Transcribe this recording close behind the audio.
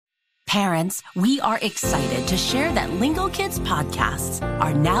Parents, we are excited to share that Lingo Kids podcasts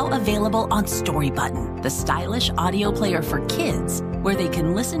are now available on Storybutton, the stylish audio player for kids, where they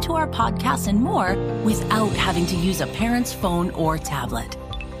can listen to our podcasts and more without having to use a parent's phone or tablet.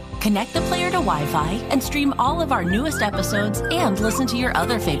 Connect the player to Wi-Fi and stream all of our newest episodes and listen to your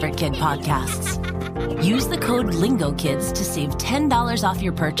other favorite kid podcasts. Use the code LingoKids to save $10 off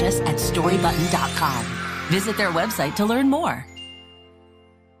your purchase at storybutton.com. Visit their website to learn more.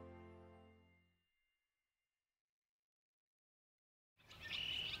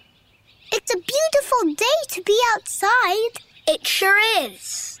 It's a beautiful day to be outside. It sure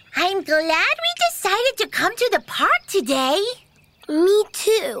is. I'm glad we decided to come to the park today. Me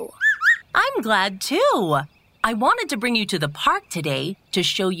too. I'm glad too. I wanted to bring you to the park today to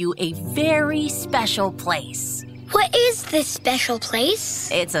show you a very special place. What is this special place?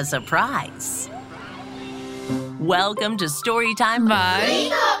 It's a surprise. Welcome to Storytime by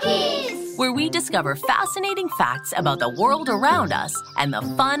Lingo Kids, where we discover fascinating facts about the world around us and the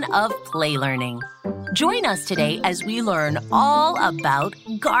fun of play learning. Join us today as we learn all about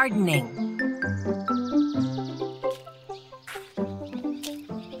gardening.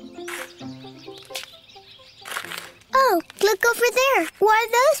 Oh, look over there. What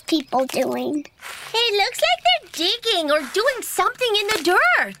are those people doing? It looks like they're digging or doing something in the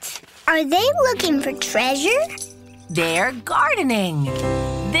dirt. Are they looking for treasure? They're gardening.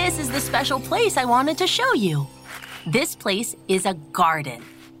 This is the special place I wanted to show you. This place is a garden.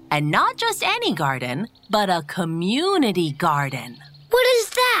 And not just any garden, but a community garden. What is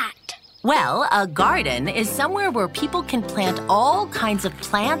that? Well, a garden is somewhere where people can plant all kinds of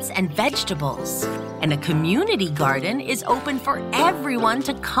plants and vegetables. And a community garden is open for everyone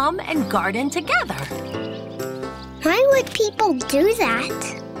to come and garden together. Why would people do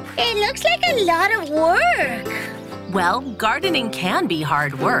that? It looks like a lot of work. Well, gardening can be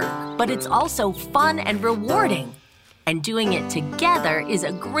hard work, but it's also fun and rewarding. And doing it together is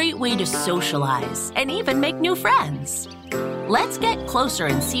a great way to socialize and even make new friends. Let's get closer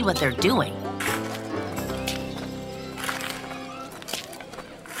and see what they're doing.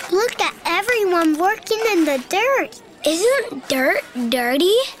 Look at everyone working in the dirt. Isn't dirt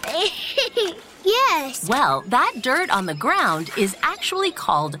dirty? Yes. Well, that dirt on the ground is actually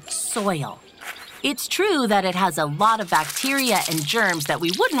called soil. It's true that it has a lot of bacteria and germs that we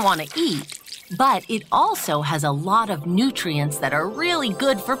wouldn't want to eat, but it also has a lot of nutrients that are really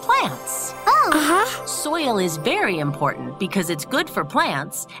good for plants. Oh. Soil is very important because it's good for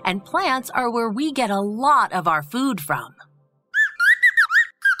plants, and plants are where we get a lot of our food from.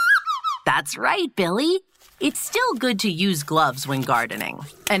 That's right, Billy. It's still good to use gloves when gardening,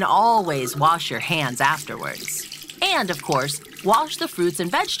 and always wash your hands afterwards. And, of course, wash the fruits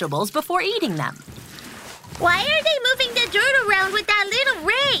and vegetables before eating them. Why are they moving the dirt around with that little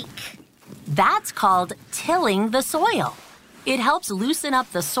rake? That's called tilling the soil. It helps loosen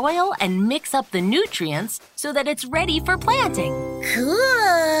up the soil and mix up the nutrients so that it's ready for planting.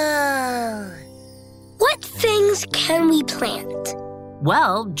 Cool. What things can we plant?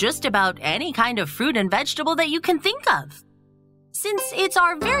 Well, just about any kind of fruit and vegetable that you can think of. Since it's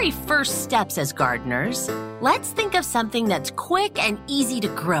our very first steps as gardeners, let's think of something that's quick and easy to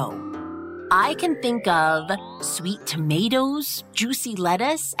grow. I can think of sweet tomatoes, juicy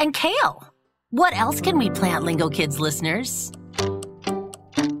lettuce, and kale. What else can we plant, Lingo Kids listeners?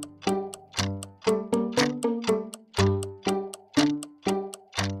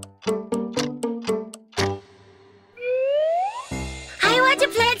 I want to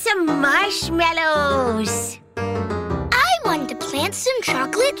plant some marshmallows. I want to plant some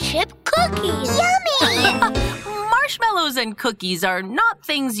chocolate chip cookies. Yummy! Marshmallows and cookies are not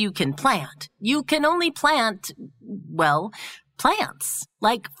things you can plant. You can only plant, well, plants,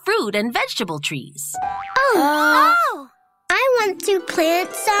 like fruit and vegetable trees. Oh! I want to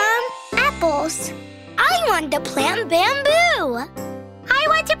plant some apples. I want to plant bamboo. I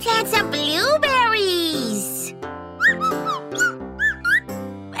want to plant some blueberries.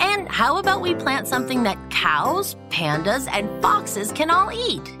 And how about we plant something that cows, pandas, and foxes can all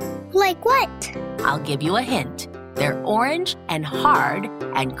eat? Like what? I'll give you a hint. They're orange and hard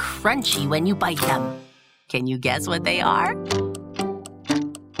and crunchy when you bite them. Can you guess what they are?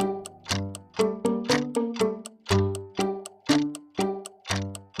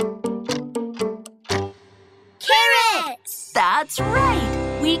 Carrots! That's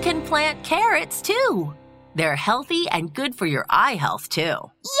right. We can plant carrots too. They're healthy and good for your eye health too.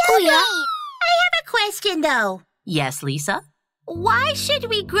 Yummy! I have a question though. Yes, Lisa? Why should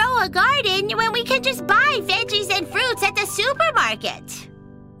we grow a garden when we can just buy veggies and fruits at the supermarket?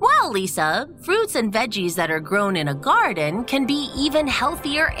 Well, Lisa, fruits and veggies that are grown in a garden can be even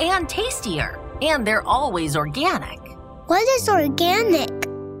healthier and tastier, and they're always organic. What is organic?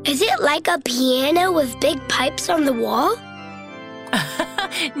 Is it like a piano with big pipes on the wall?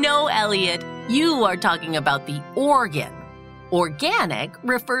 No, Elliot, you are talking about the organ. Organic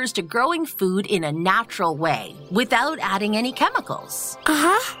refers to growing food in a natural way without adding any chemicals.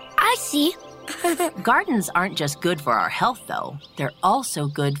 I see. Gardens aren't just good for our health, though. They're also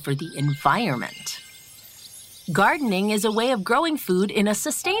good for the environment. Gardening is a way of growing food in a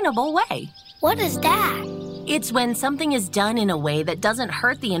sustainable way. What is that? It's when something is done in a way that doesn't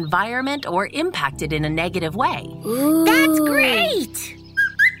hurt the environment or impact it in a negative way. Ooh. That's great!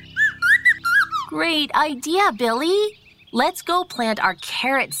 Great idea, Billy. Let's go plant our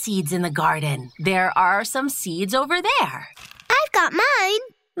carrot seeds in the garden. There are some seeds over there. I've got mine.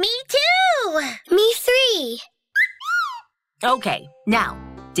 Me too! Me 3. Okay, now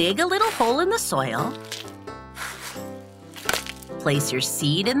dig a little hole in the soil. Place your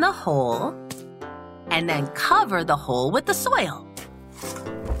seed in the hole. And then cover the hole with the soil.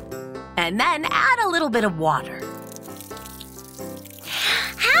 And then add a little bit of water.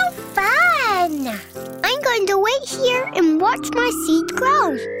 How fun! I'm going to wait here and watch my seed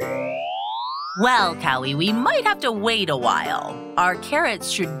grow. Well, Cowie, we might have to wait a while. Our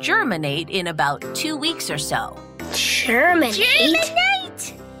carrots should germinate in about 2 weeks or so. Germinate?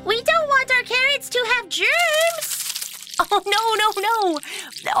 Germinate! We don't want our carrots to have germs! Oh, no.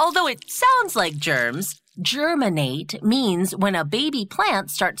 Although it sounds like germs, germinate means when a baby plant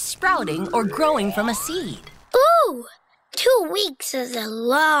starts sprouting or growing from a seed. Ooh, 2 weeks is a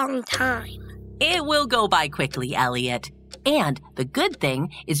long time. It will go by quickly, Elliot. And the good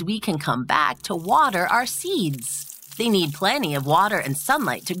thing is we can come back to water our seeds. They need plenty of water and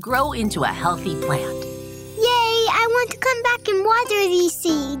sunlight to grow into a healthy plant. Yay! I want to come back and water these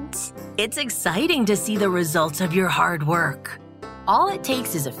seeds. It's exciting to see the results of your hard work. All it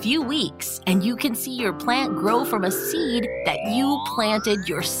takes is a few weeks, and you can see your plant grow from a seed that you planted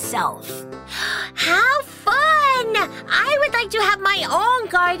yourself. How fun! I would like to have my own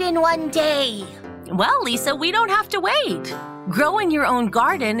garden one day. Well, Lisa, we don't have to wait. Growing your own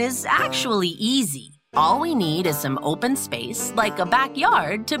garden is actually easy. All we need is some open space, like a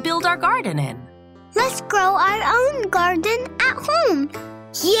backyard, to build our garden in. Let's grow our own garden at home.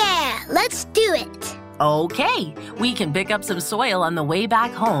 Yeah, let's do it. Okay, we can pick up some soil on the way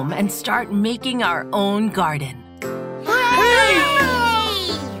back home and start making our own garden. Hooray!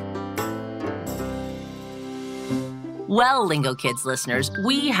 Well, Lingo Kids listeners,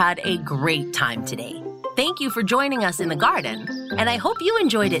 we had a great time today. Thank you for joining us in the garden, and I hope you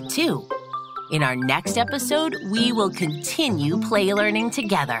enjoyed it too. In our next episode, we will continue play learning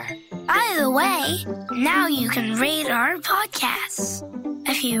together. By the way, now you can rate our podcasts.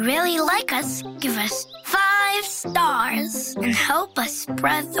 If you really like us, give us 5 stars and help us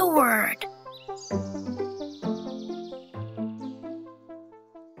spread the word.